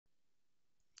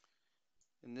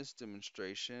In this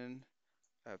demonstration,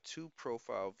 I have two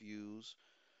profile views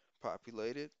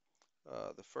populated.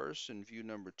 The first in view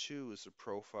number 2 is the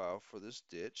profile for this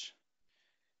ditch,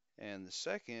 and the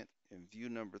second in view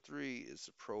number 3 is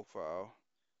the profile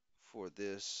for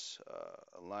this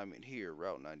alignment here,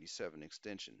 Route 97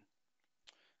 extension.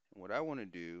 And what I want to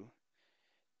do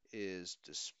is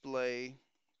display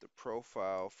the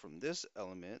profile from this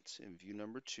element in view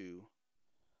number 2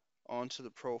 onto the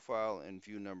profile in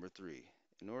view number 3.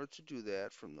 In order to do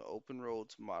that, from the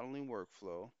OpenRoads modeling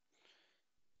workflow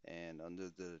and under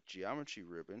the geometry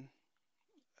ribbon,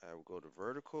 I will go to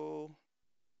vertical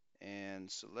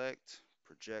and select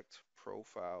project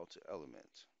profile to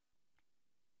element.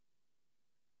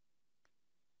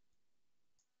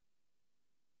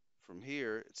 From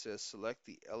here, it says select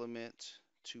the element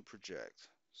to project.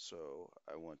 So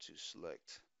I want to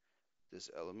select this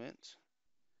element.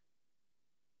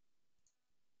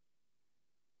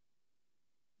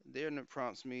 Then it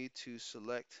prompts me to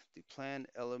select the planned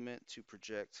element to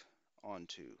project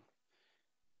onto.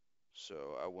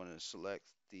 So I want to select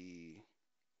the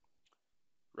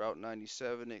Route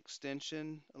 97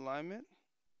 extension alignment.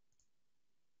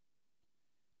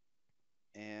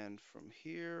 And from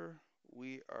here,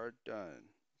 we are done.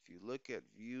 If you look at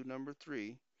view number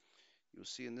 3, you'll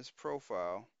see in this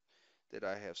profile that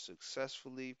I have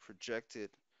successfully projected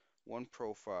one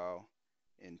profile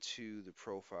into the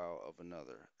profile of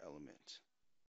another element.